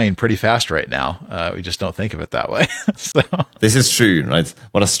all flying pretty fast right now. We just don't think of it that way. So. This is true, right?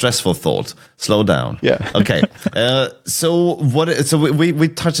 What a stressful thought. Slow down. Yeah. Okay. So we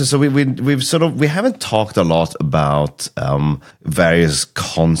touched. So we haven't talked a lot about various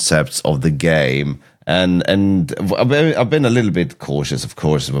concepts of the game. And I've been a little bit cautious, of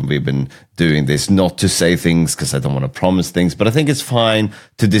course, when we've been doing this, not to say things because I don't want to promise things, but I think it's fine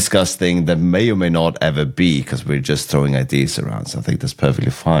to discuss things that may or may not ever be because we're just throwing ideas around. So I think that's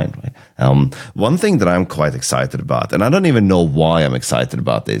perfectly fine, right? One thing that I'm quite excited about, and I don't even know why I'm excited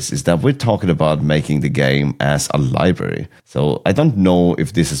about this, is that we're talking about making the game as a library. So I don't know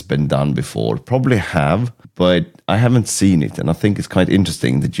if this has been done before. Probably have, but I haven't seen it. And I think it's quite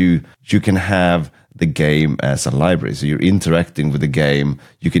interesting that you can have the game as a library. So you're interacting with the game.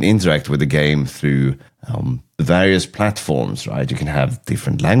 You can interact with the game through various platforms, right? You can have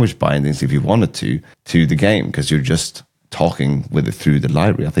different language bindings if you wanted to the game, because you're just talking with it through the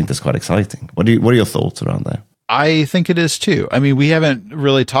library. I think that's quite exciting. What are your thoughts around that? I think it is too. I mean, we haven't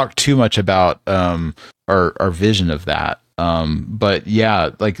really talked too much about our vision of that. But yeah,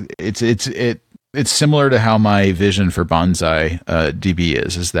 like it's similar to how my vision for Bonsai DB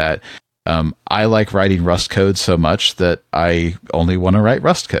is that I like writing Rust code so much that I only want to write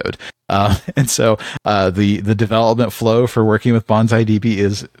Rust code. And so the development flow for working with Bonsai DB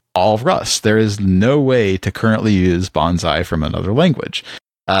is all Rust. There is no way to currently use Bonsai from another language.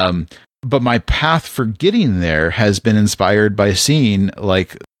 But my path for getting there has been inspired by seeing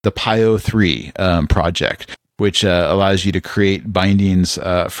like the Pio3 project, which allows you to create bindings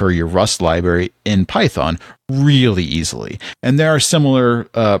for your Rust library in Python really easily. And there are similar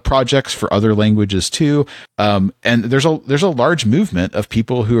projects for other languages too. And there's a large movement of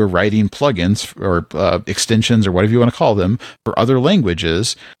people who are writing plugins or extensions or whatever you want to call them for other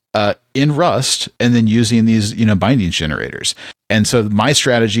languages in Rust, and then using these binding generators. And so my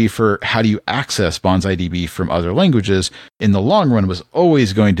strategy for how do you access Bonsai DB from other languages in the long run was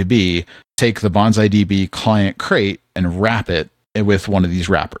always going to be take the Bonsai DB client crate and wrap it with one of these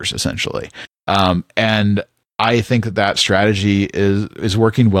wrappers, essentially. And I think that strategy is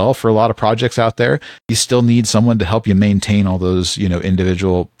working well for a lot of projects out there. You still need someone to help you maintain all those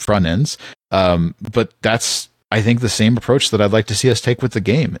individual front ends. But that's, I think, the same approach that I'd like to see us take with the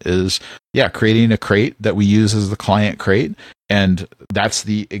game is, creating a crate that we use as the client crate. And that's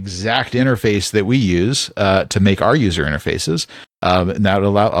the exact interface that we use to make our user interfaces. And that would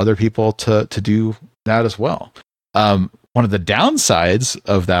allow other people to do that as well. One of the downsides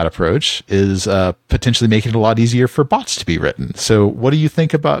of that approach is potentially making it a lot easier for bots to be written. So what do you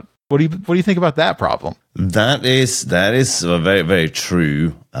think about what do you think about that problem? That is very, very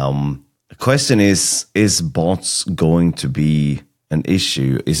true. The question is bots going to be an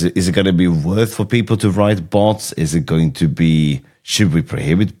issue? Is it going to be worth for people to write bots? Is it going to be, should we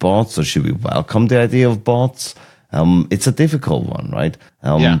prohibit bots or should we welcome the idea of bots? It's a difficult one, right?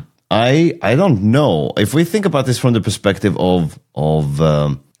 I don't know. If we think about this from the perspective of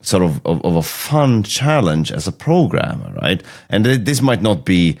a fun challenge as a programmer, right? And this might not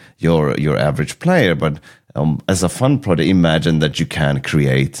be your average player, but as a fun project, imagine that you can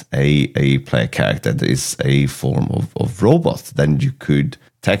create a player character that is a form of robot. Then you could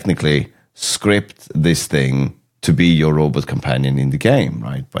technically script this thing to be your robot companion in the game,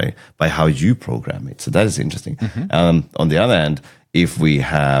 right? By how you program it. So that is interesting. Mm-hmm. On the other hand, if we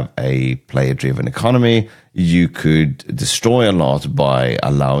have a player-driven economy, you could destroy a lot by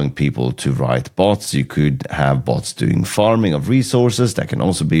allowing people to write bots. You could have bots doing farming of resources. That can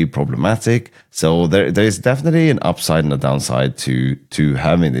also be problematic. So there is definitely an upside and a downside to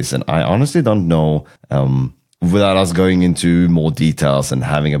having this. And I honestly don't know, without us going into more details and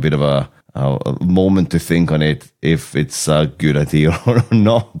having a bit of a moment to think on it, if it's a good idea or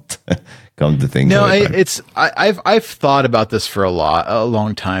not. Come to think. No, I've thought about this for a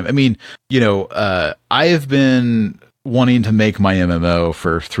long time. I mean, I have been wanting to make my MMO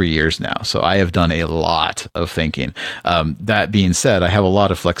for 3 years now, so I have done a lot of thinking. That being said, I have a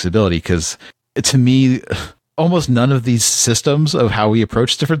lot of flexibility because, to me, almost none of these systems of how we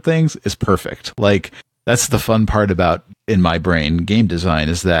approach different things is perfect. Like, that's the fun part about, in my brain, game design,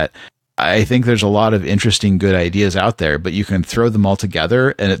 is that I think there's a lot of interesting, good ideas out there, but you can throw them all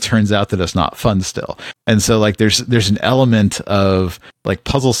together and it turns out that it's not fun still. And so like there's an element of like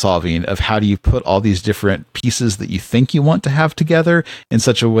puzzle solving of how do you put all these different pieces that you think you want to have together in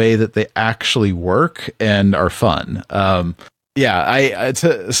such a way that they actually work and are fun. With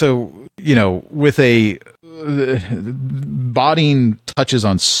botting touches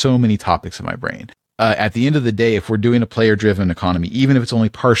on so many topics in my brain. At the end of the day, if we're doing a player-driven economy, even if it's only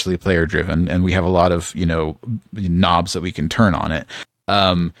partially player-driven, and we have a lot of knobs that we can turn on it,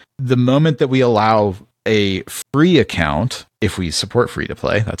 the moment that we allow a free account, if we support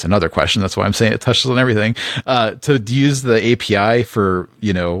free-to-play, that's another question. That's why I'm saying it touches on everything. To use the API for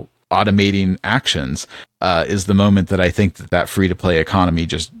automating actions is the moment that I think that free-to-play economy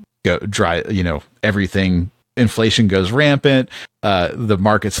just everything. Inflation goes rampant. The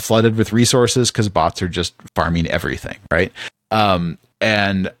market's flooded with resources because bots are just farming everything, right?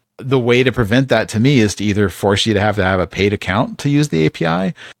 And the way to prevent that, to me, is to either force you to have a paid account to use the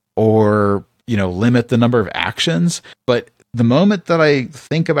API, or limit the number of actions. But the moment that I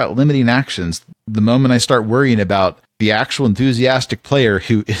think about limiting actions, the moment I start worrying about the actual enthusiastic player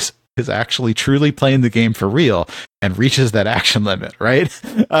who is is actually truly playing the game for real and reaches that action limit, right?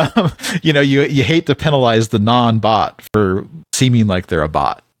 You hate to penalize the non-bot for seeming like they're a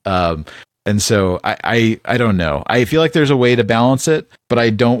bot. And so I don't know. I feel like there's a way to balance it, but I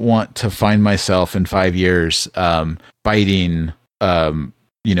don't want to find myself in 5 years fighting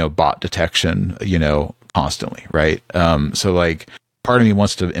bot detection, constantly, right? So like part of me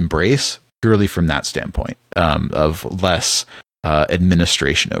wants to embrace purely from that standpoint of less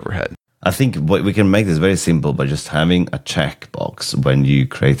administration overhead. I think we can make this very simple by just having a checkbox when you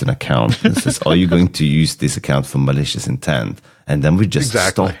create an account that says, are you going to use this account for malicious intent? And then we just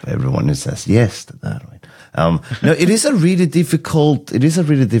stop everyone who says yes to that, right? No, it is a really difficult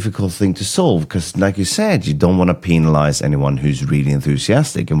thing to solve because, like you said, you don't want to penalize anyone who's really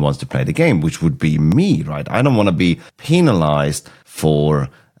enthusiastic and wants to play the game, which would be me, right? I don't want to be penalized for,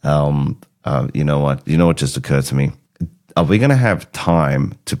 you know what just occurred to me? Are we going to have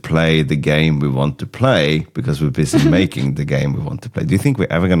time to play the game we want to play because we're busy making the game we want to play? Do you think we're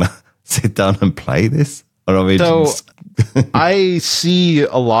ever going to sit down and play this? Or are we just... I see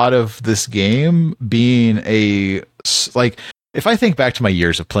a lot of this game being if I think back to my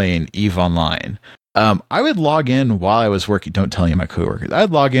years of playing EVE Online, I would log in while I was working. Don't tell any of my coworkers.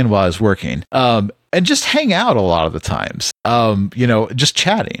 I'd log in while I was working, and just hang out a lot of the times, just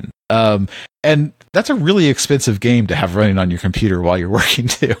chatting. And that's a really expensive game to have running on your computer while you're working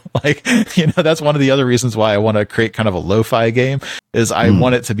too. That's one of the other reasons why I want to create kind of a lo-fi game is I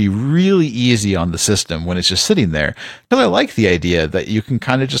want it to be really easy on the system when it's just sitting there. Because I like the idea that you can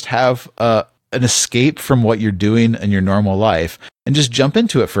kind of just have an escape from what you're doing in your normal life and just jump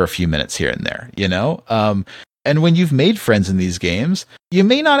into it for a few minutes here and there, And when you've made friends in these games, you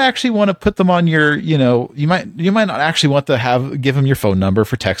may not actually want to put them on your, you might not actually want to give them your phone number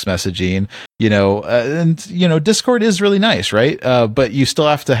for text messaging, and Discord is really nice, right? But you still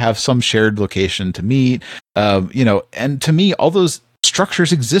have to have some shared location to meet, and to me, all those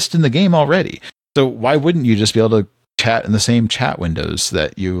structures exist in the game already. So why wouldn't you just be able to chat in the same chat windows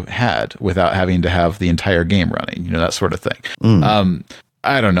that you had without having to have the entire game running, that sort of thing.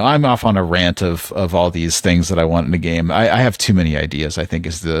 I don't know. I'm off on a rant of all these things that I want in a game. I have too many ideas, I think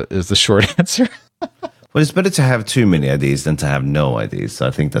is the short answer. Well, it's better to have too many ideas than to have no ideas. So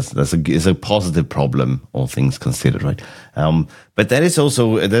I think that's a positive problem, all things considered, right? But that is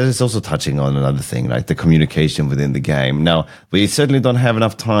also touching on another thing, right? The communication within the game. Now, we certainly don't have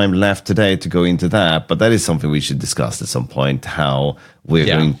enough time left today to go into that, but that is something we should discuss at some point, how we're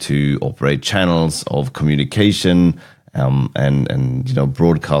going to operate channels of communication, and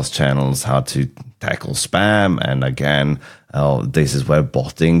broadcast channels, how to tackle spam, and again, this is where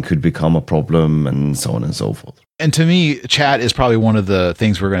botting could become a problem, and so on and so forth. And to me, chat is probably one of the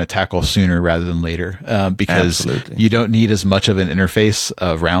things we're going to tackle sooner rather than later, because you don't need as much of an interface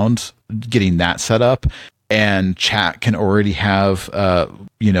around getting that set up. And chat can already have,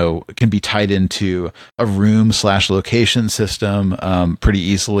 can be tied into a room/location system pretty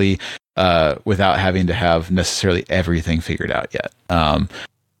easily. Without having to have necessarily everything figured out yet. And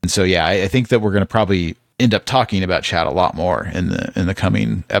so, I think that we're going to probably end up talking about chat a lot more in the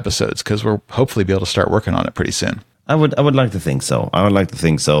coming episodes because we'll hopefully be able to start working on it pretty soon. I would like to think so. I would like to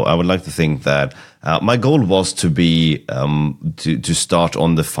think that my goal was to be to start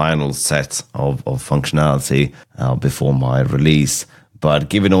on the final set of functionality before my release. But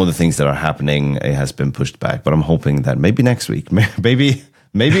given all the things that are happening, it has been pushed back. But I'm hoping that maybe next week,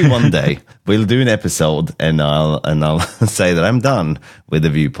 Maybe one day we'll do an episode and I'll say that I'm done with the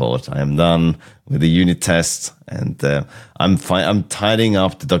viewport. I am done with the unit tests, and I'm tidying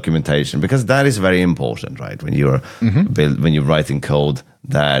up the documentation because that is very important, right? When you're when you're writing code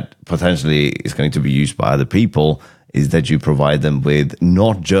that potentially is going to be used by other people, is that you provide them with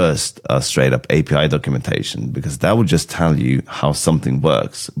not just a straight up API documentation, because that would just tell you how something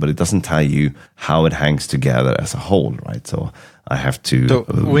works, but it doesn't tell you how it hangs together as a whole, right? So I have to. So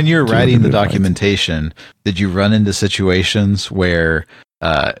when you're writing the documentation, did you run into situations where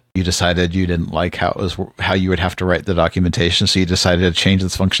you decided you didn't like how you would have to write the documentation, so you decided to change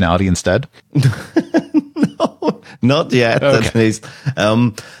its functionality instead? No, not yet. Okay. At least.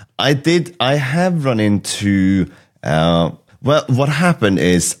 I have run into. Well, what happened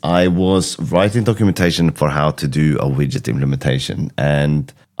is I was writing documentation for how to do a widget implementation,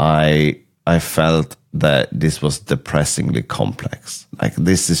 and I felt that this was depressingly complex. Like,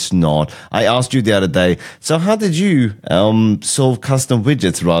 this is not... I asked you the other day, so how did you solve custom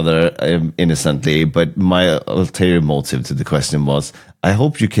widgets rather innocently? But my ulterior motive to the question was, I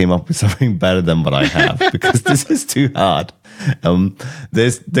hope you came up with something better than what I have, because this is too hard.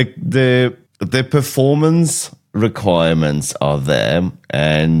 There's the performance requirements are there,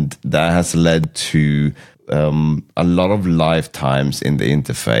 and that has led to a lot of lifetimes in the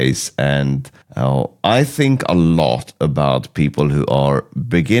interface. And I think a lot about people who are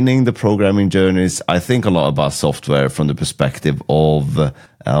beginning the programming journeys. I think a lot about software from the perspective of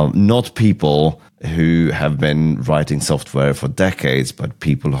not people who have been writing software for decades, but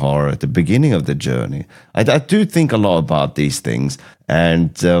people who are at the beginning of the journey. I do think a lot about these things,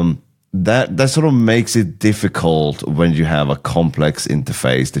 and that sort of makes it difficult when you have a complex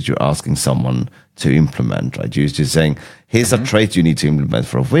interface that you're asking someone to implement, right? You're just saying, here's a trait you need to implement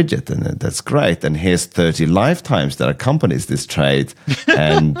for a widget, and that's great. And here's 30 lifetimes that accompanies this trait.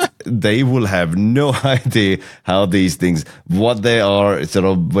 And they will have no idea how these things, what they are, sort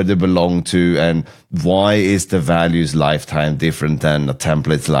of where they belong to, and why is the values lifetime different than a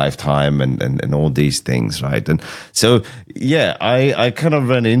template's lifetime, and all these things, right? And so, yeah, I kind of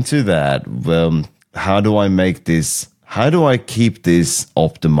ran into that. How do I make this? How do I keep this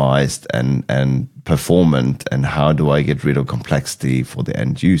optimized and performant, and how do I get rid of complexity for the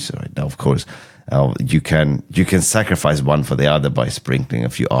end user? Right now, of course, you can sacrifice one for the other by sprinkling a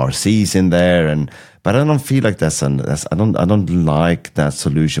few RCs in there, but I don't feel like I don't like that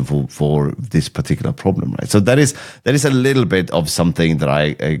solution for this particular problem, right? So that is a little bit of something that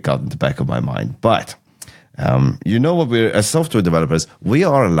I got in the back of my mind, but. What we're, as software developers, we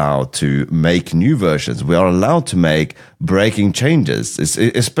are allowed to make new versions. We are allowed to make breaking changes,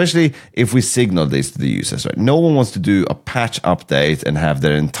 especially if we signal this to the users. Right? No one wants to do a patch update and have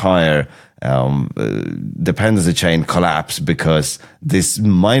their entire dependency chain collapse because this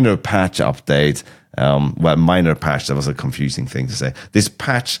minor patch update. Minor patch, that was a confusing thing to say. This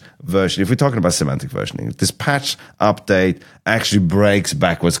patch version, if we're talking about semantic versioning, this patch update actually breaks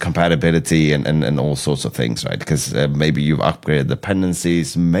backwards compatibility and all sorts of things, right? Because maybe you've upgraded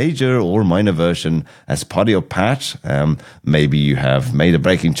dependencies, major or minor version as part of your patch. Maybe you have made a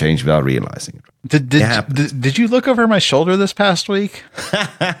breaking change without realizing it. Did you look over my shoulder this past week?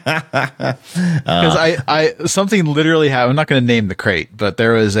 Because I something literally happened. I'm not going to name the crate, but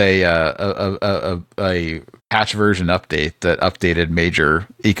there was a patch version update that updated major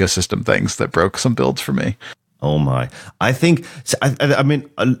ecosystem things that broke some builds for me. Oh my! I think. I mean,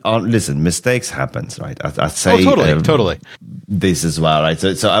 listen. Mistakes happens, right? I say totally. This as well, right?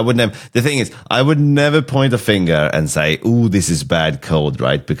 So I would never. The thing is, I would never point a finger and say, "Ooh, this is bad code,"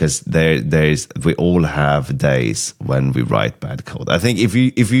 right? Because we all have days when we write bad code. I think if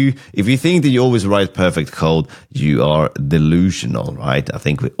you think that you always write perfect code, you are delusional, right? I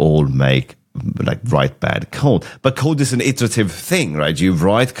think we all write bad code, but code is an iterative thing, right? You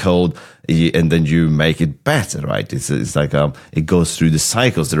write code and then you make it better, right? It's like it goes through the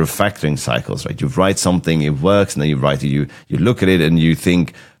cycles, the refactoring cycles, right? You write something, it works, and then you write it, you look at it and you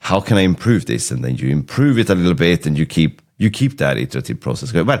think, how can I improve this? And then you improve it a little bit, and you keep that iterative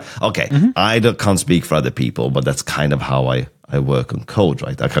process going. Well, okay, I can't speak for other people, but that's kind of how I work on code,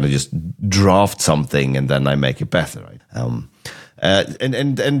 right? I kind of just draft something and then I make it better, right?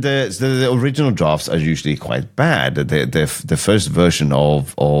 The original drafts are usually quite bad. The first version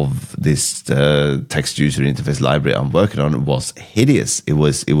of this text user interface library I'm working on was hideous. It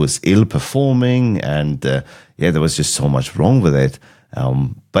was ill performing, and there was just so much wrong with it.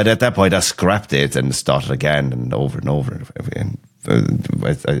 But at that point, I scrapped it and started again and over and over. And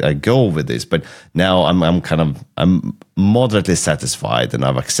I go with this, but now I'm moderately satisfied, and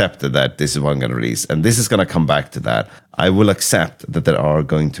I've accepted that this is what I'm going to release, and this is going to come back to that. I will accept that there are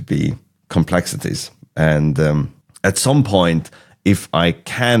going to be complexities, and at some point, if I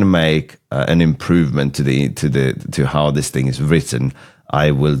can make an improvement to how this thing is written,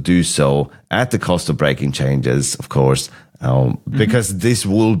 I will do so at the cost of breaking changes, of course. Because this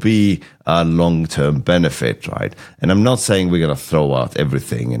will be a long-term benefit, right? And I'm not saying we're going to throw out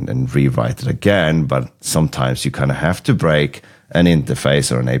everything and rewrite it again, but sometimes you kind of have to break an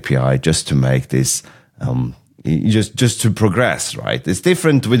interface or an API just to make this, just to progress, right? It's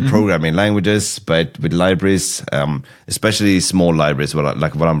different with programming languages, but with libraries, especially small libraries,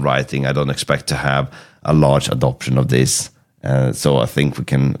 like what I'm writing, I don't expect to have a large adoption of this. So I think we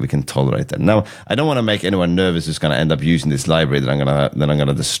can tolerate that. Now, I don't want to make anyone nervous who's going to end up using this library that I'm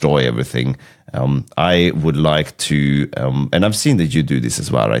gonna destroy everything. I would like to, and I've seen that you do this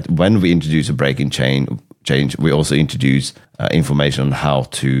as well, right? When we introduce a breaking change, we also introduce information on how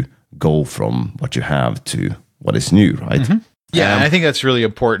to go from what you have to what is new, right? Yeah, and I think that's really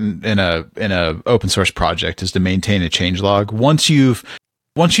important in a open source project, is to maintain a change log. Once you've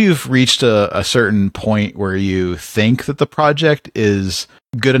reached a certain point where you think that the project is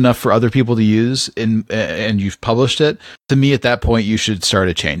good enough for other people to use and you've published it, to me at that point you should start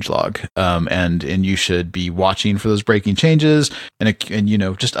a change log, and you should be watching for those breaking changes and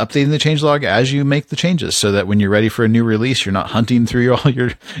just updating the change log as you make the changes, so that when you're ready for a new release, you're not hunting through all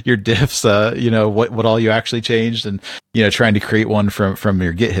your diffs, what all you actually changed, and trying to create one from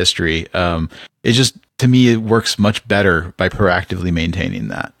your Git history. It just, to me, it works much better by proactively maintaining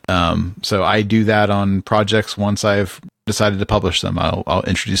that. So I do that on projects. Once I've decided to publish them, I'll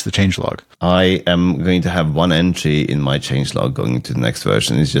introduce the changelog. I am going to have one entry in my changelog going into the next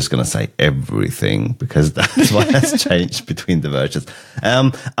version. It's just going to say everything, because that's what has changed between the versions.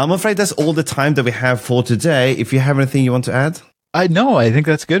 I'm afraid that's all the time that we have for today. If you have anything you want to add? I think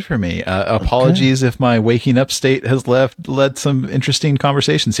that's good for me. Apologies if my waking up state has led some interesting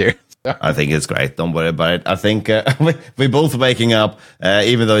conversations here. I think it's great. Don't worry about it. I think we're both waking up,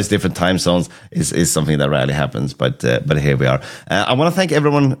 even though it's different time zones, is something that rarely happens. But here we are. I want to thank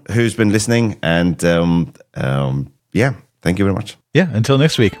everyone who's been listening, and thank you very much. Yeah. Until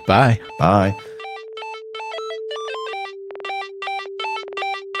next week. Bye. Bye.